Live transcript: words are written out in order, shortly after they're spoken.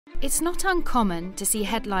It's not uncommon to see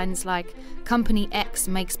headlines like Company X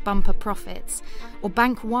makes bumper profits or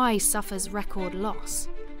Bank Y suffers record loss.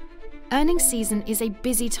 Earnings season is a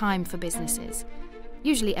busy time for businesses,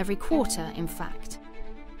 usually every quarter in fact.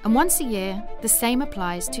 And once a year, the same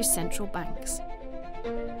applies to central banks.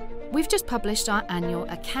 We've just published our annual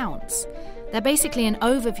accounts. They're basically an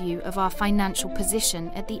overview of our financial position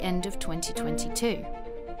at the end of 2022.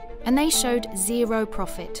 And they showed zero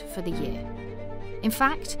profit for the year. In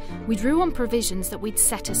fact, we drew on provisions that we'd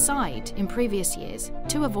set aside in previous years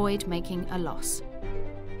to avoid making a loss.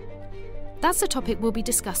 That's the topic we'll be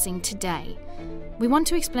discussing today. We want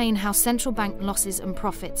to explain how central bank losses and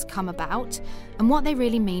profits come about and what they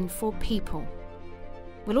really mean for people.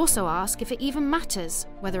 We'll also ask if it even matters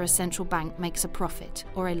whether a central bank makes a profit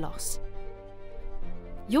or a loss.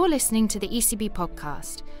 You're listening to the ECB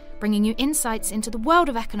Podcast, bringing you insights into the world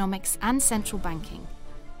of economics and central banking.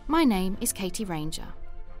 My name is Katie Ranger.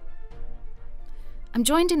 I'm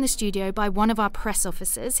joined in the studio by one of our press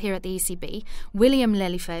officers here at the ECB, William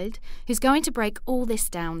Lelieveldt, who's going to break all this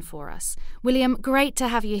down for us. William, great to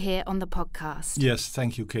have you here on the podcast. Yes,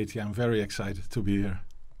 thank you, Katie. I'm very excited to be here.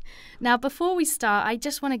 Now, before we start, I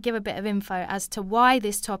just want to give a bit of info as to why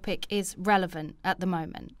this topic is relevant at the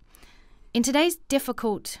moment. In today's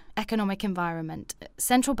difficult economic environment,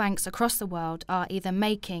 central banks across the world are either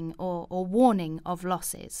making or warning of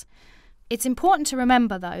losses. It's important to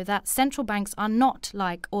remember, though, that central banks are not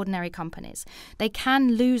like ordinary companies. They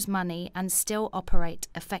can lose money and still operate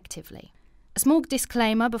effectively. A small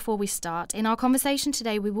disclaimer before we start. In our conversation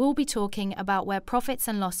today, we will be talking about where profits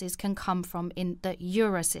and losses can come from in the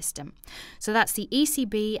euro system. So that's the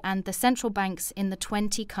ECB and the central banks in the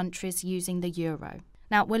 20 countries using the euro.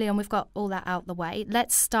 Now, William, we've got all that out the way.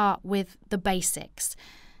 Let's start with the basics.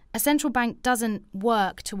 A central bank doesn't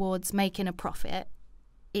work towards making a profit.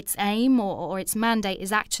 Its aim or its mandate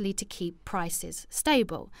is actually to keep prices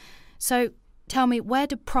stable. So tell me, where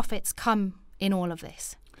do profits come in all of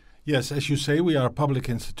this? Yes, as you say, we are a public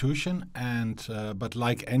institution, but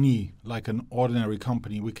like an ordinary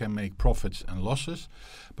company, we can make profits and losses.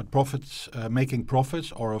 But making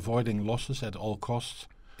profits or avoiding losses at all costs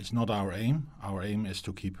is not our aim. Our aim is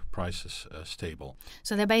to keep prices stable.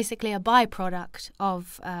 So they're basically a byproduct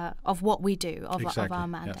of what we do, of our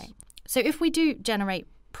mandate. Yes. So if we do generate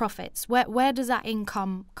profits, where does that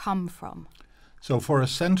income come from? So for a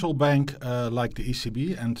central bank like the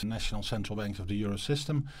ECB and national central banks of the euro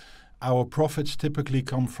system, our profits typically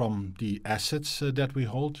come from the assets that we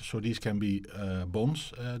hold. So these can be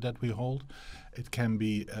bonds that we hold. It can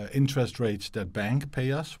be interest rates that banks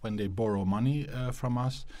pay us when they borrow money from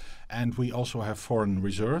us. And we also have foreign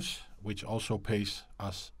reserves, which also pays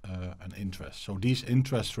us an interest. So these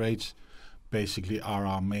interest rates basically are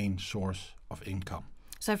our main source of income.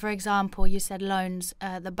 So, for example, you said loans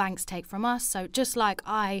the banks take from us. So just like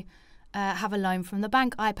I have a loan from the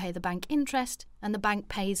bank, I pay the bank interest and the bank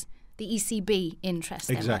pays the ECB interest.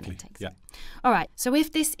 Exactly, yeah. All right, so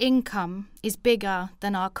if this income is bigger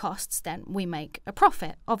than our costs, then we make a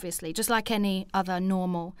profit, obviously, just like any other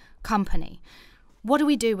normal company. What do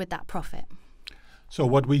we do with that profit? So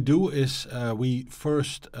what we do is we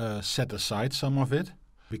first set aside some of it,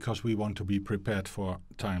 because we want to be prepared for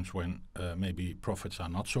times when maybe profits are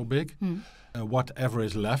not so big. Whatever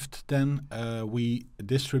is left, then we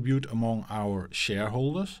distribute among our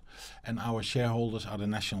shareholders. And our shareholders are the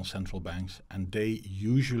national central banks. And they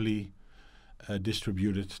usually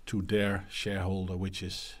distribute it to their shareholder, which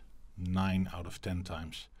is 9 out of 10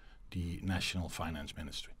 times the national finance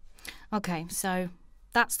ministry. Okay, so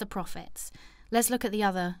that's the profits. Let's look at the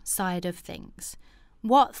other side of things.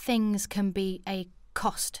 What things can be a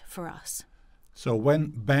cost for us? So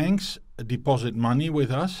when banks deposit money with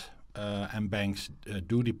us, and banks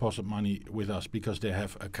do deposit money with us because they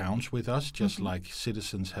have accounts with us, just like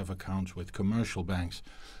citizens have accounts with commercial banks.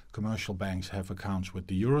 Commercial banks have accounts with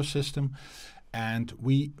the euro system, and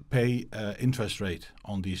we pay interest rate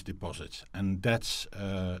on these deposits. And that's,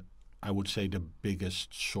 I would say, the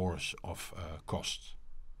biggest source of costs.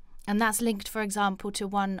 And that's linked, for example, to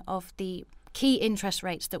one of the key interest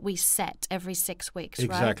rates that we set every 6 weeks, right?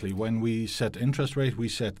 Exactly. When we set interest rate, we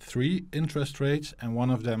set 3 interest rates, and one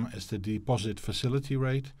of them is the deposit facility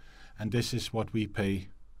rate, and this is what we pay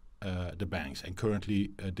the banks. And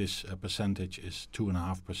currently, this percentage is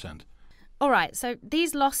 2.5%. All right. So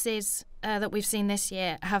these losses that we've seen this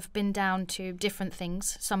year have been down to different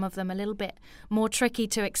things. Some of them a little bit more tricky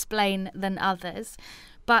to explain than others.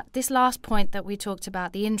 But this last point that we talked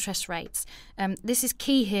about, the interest rates, this is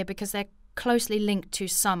key here because they're closely linked to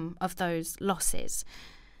some of those losses.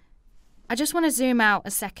 I just want to zoom out a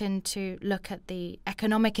second to look at the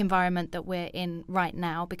economic environment that we're in right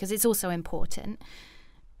now, because it's also important.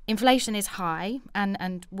 Inflation is high,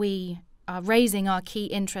 and we are raising our key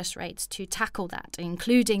interest rates to tackle that,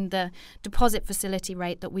 including the deposit facility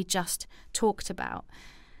rate that we just talked about.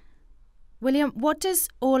 William, what does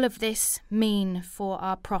all of this mean for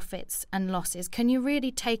our profits and losses? Can you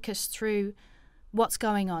really take us through what's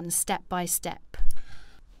going on step by step?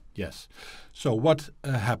 Yes. So what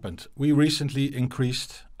happened? We recently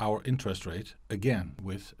increased our interest rate again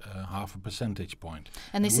with half a percentage point.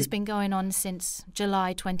 And this has been going on since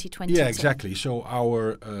July 2022. Yeah, exactly. So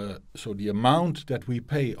so the amount that we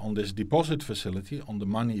pay on this deposit facility, on the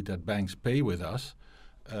money that banks pay with us,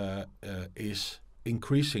 is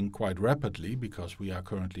increasing quite rapidly, because we are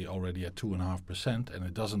currently already at 2.5%, and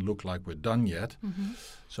it doesn't look like we're done yet. Mm-hmm.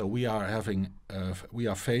 So we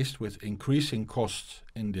are faced with increasing costs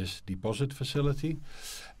in this deposit facility,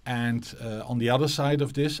 and on the other side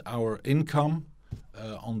of this, our income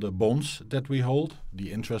on the bonds that we hold,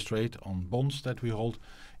 the interest rate on bonds that we hold,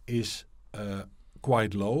 is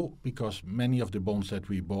quite low, because many of the bonds that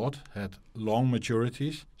we bought had long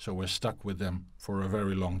maturities, so we're stuck with them for a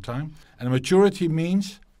very long time. And maturity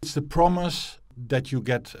means it's the promise that you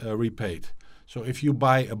get repaid. So if you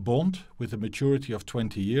buy a bond with a maturity of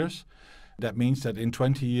 20 years, that means that in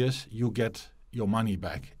 20 years you get your money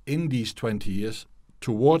back. In these 20 years,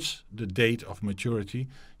 towards the date of maturity,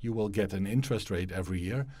 you will get an interest rate every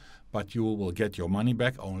year, but you will get your money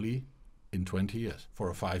back only in 20 years. For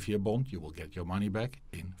a 5-year bond, you will get your money back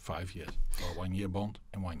in 5 years. For a 1-year bond,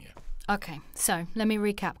 in 1 year. Okay, so let me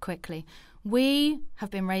recap quickly. We have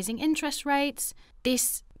been raising interest rates.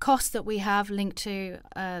 This cost that we have linked to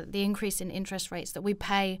the increase in interest rates that we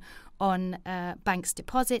pay on banks'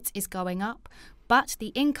 deposits is going up, but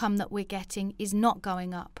the income that we're getting is not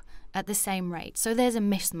going up at the same rate. So there's a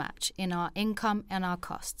mismatch in our income and our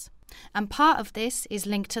costs. And part of this is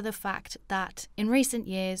linked to the fact that in recent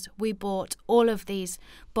years we bought all of these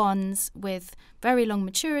bonds with very long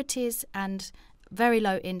maturities and very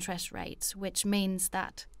low interest rates, which means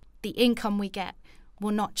that the income we get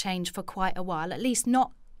will not change for quite a while, at least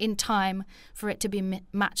not in time for it to be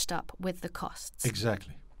matched up with the costs.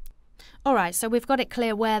 Exactly. All right, so we've got it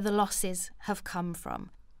clear where the losses have come from.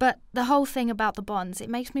 But the whole thing about the bonds, it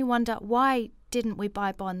makes me wonder, why didn't we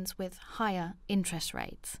buy bonds with higher interest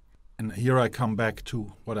rates? And here I come back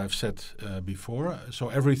to what I've said before. So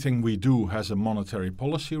everything we do has a monetary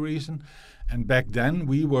policy reason. And back then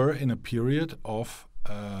we were in a period of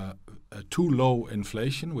too low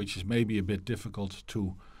inflation, which is maybe a bit difficult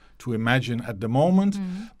to imagine at the moment,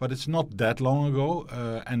 but it's not that long ago.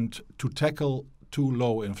 And to tackle too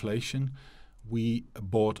low inflation, we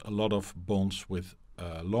bought a lot of bonds with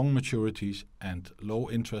long maturities and low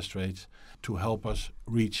interest rates to help us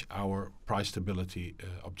reach our price stability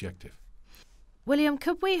objective. William,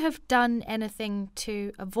 could we have done anything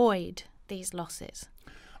to avoid these losses?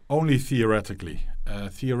 Only theoretically.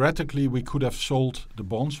 Theoretically, we could have sold the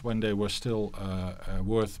bonds when they were still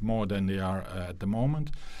worth more than they are at the moment.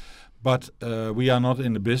 But we are not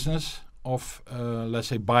in the business of, let's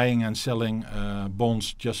say, buying and selling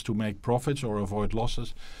bonds just to make profits or avoid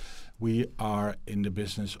losses. We are in the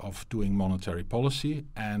business of doing monetary policy,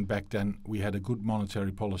 and back then we had a good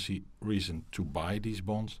monetary policy reason to buy these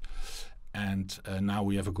bonds, and now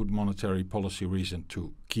we have a good monetary policy reason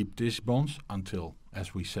to keep these bonds until,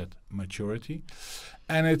 as we said, maturity.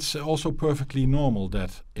 And it's also perfectly normal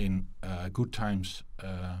that in good times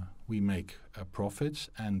we make profits,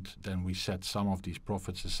 and then we set some of these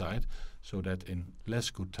profits aside so that in less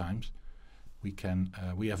good times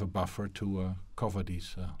we have a buffer to cover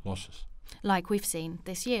these losses. Like we've seen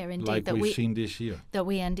this year, indeed. Like we've seen this year. That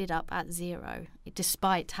we ended up at zero,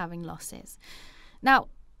 despite having losses. Now,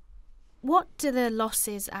 what do the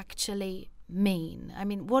losses actually mean? I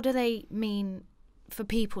mean, what do they mean for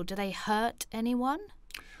people? Do they hurt anyone?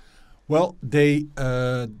 Well, the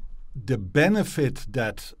benefit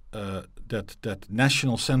that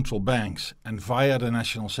national central banks, and via the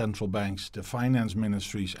national central banks, the finance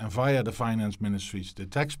ministries, and via the finance ministries, the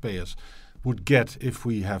taxpayers would get if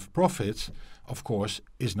we have profits, of course,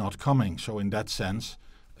 is not coming. So in that sense,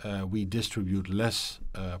 we distribute less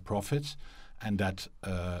profits, and that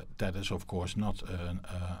is, of course, not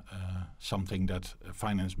something that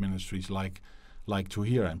finance ministries like to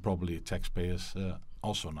hear, and probably taxpayers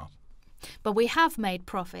also not. But we have made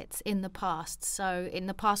profits in the past. So in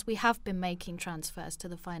the past, we have been making transfers to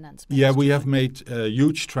the finance ministry. Yeah, we have made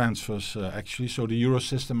huge transfers, actually. So the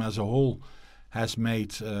Eurosystem as a whole has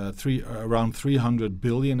made around 300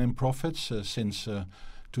 billion in profits since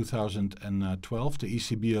 2012. The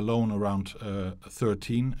ECB alone around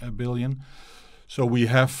 13 billion. So we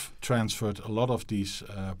have transferred a lot of these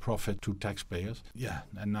profit to taxpayers. Yeah,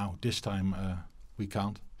 and now this time we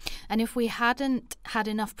can't. And if we hadn't had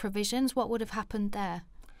enough provisions, what would have happened there?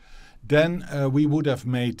 Then we would have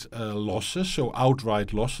made losses, so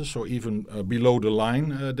outright losses, or even below the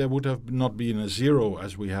line. There would have not been a zero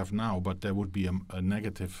as we have now, but there would be a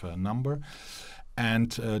negative number.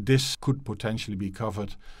 And this could potentially be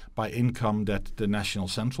covered by income that the national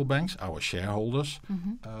central banks, our shareholders,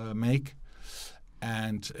 make.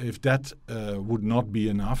 And if that would not be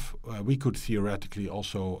enough, we could theoretically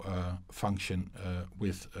also function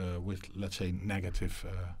with, let's say, negative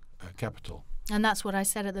capital. And that's what I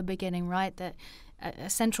said at the beginning, right? That a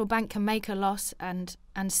central bank can make a loss and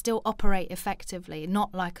still operate effectively,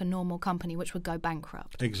 not like a normal company which would go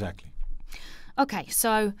bankrupt. Exactly. Okay,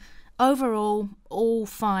 so overall, all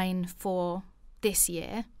fine for this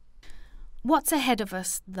year. What's ahead of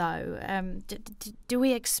us, though? Do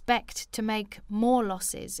we expect to make more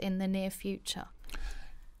losses in the near future?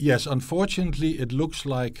 Yes, unfortunately, it looks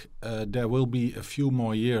like there will be a few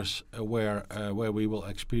more years where we will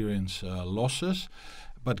experience losses,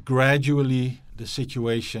 but gradually the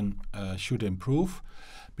situation should improve,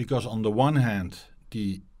 because on the one hand,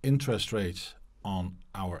 the interest rates on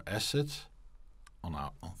our assets, on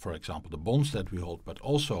for example, the bonds that we hold, but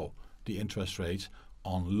also the interest rates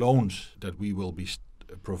on loans that we will be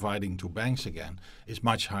providing to banks again, is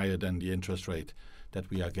much higher than the interest rate that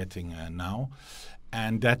we are getting now.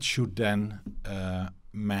 And that should then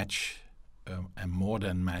match, and more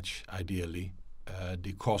than match, ideally,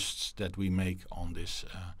 the costs that we make on this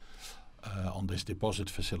deposit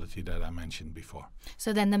facility that I mentioned before.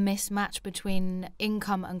 So then the mismatch between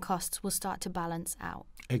income and costs will start to balance out.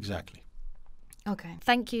 Exactly. Okay.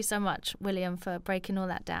 Thank you so much, William, for breaking all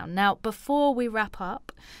that down. Now, before we wrap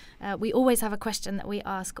up, we always have a question that we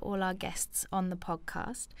ask all our guests on the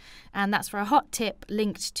podcast, and that's for a hot tip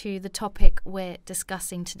linked to the topic we're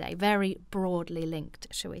discussing today, very broadly linked,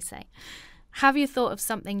 shall we say. Have you thought of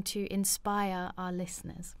something to inspire our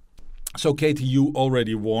listeners? So, Katie, you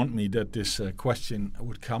already warned me that this question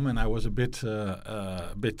would come, and I was a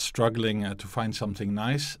bit struggling to find something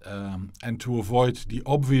nice. And to avoid the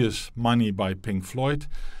obvious Money by Pink Floyd,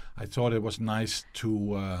 I thought it was nice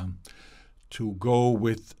to go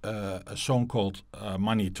with a song called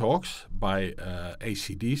Money Talks by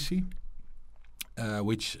AC/DC,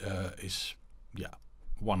 which is,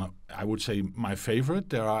 one of, I would say, my favorite.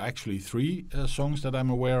 There are actually 3 songs that I'm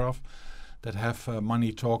aware of that have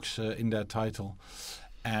Money Talks in their title.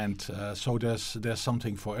 And so there's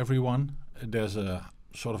something for everyone. There's a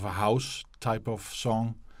sort of a house type of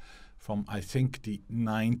song from, I think, the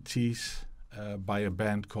 90s by a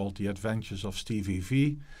band called The Adventures of Stevie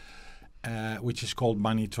V, which is called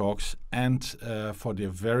Money Talks. And for the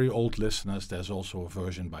very old listeners, there's also a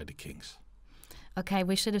version by the Kings. Okay,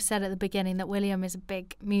 we should have said at the beginning that William is a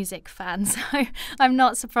big music fan, so I'm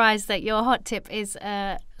not surprised that your hot tip is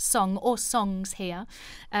a song or songs here.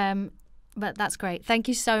 But that's great. Thank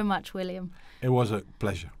you so much, William. It was a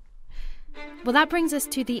pleasure. Well, that brings us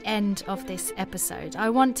to the end of this episode. I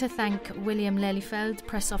want to thank William Lelieveldt,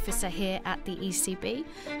 press officer here at the ECB,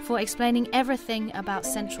 for explaining everything about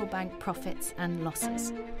central bank profits and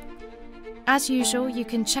losses. As usual, you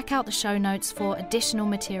can check out the show notes for additional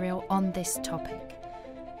material on this topic.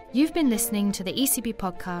 You've been listening to the ECB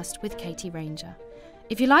Podcast with Katie Ranger.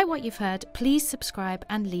 If you like what you've heard, please subscribe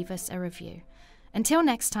and leave us a review. Until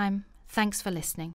next time, thanks for listening.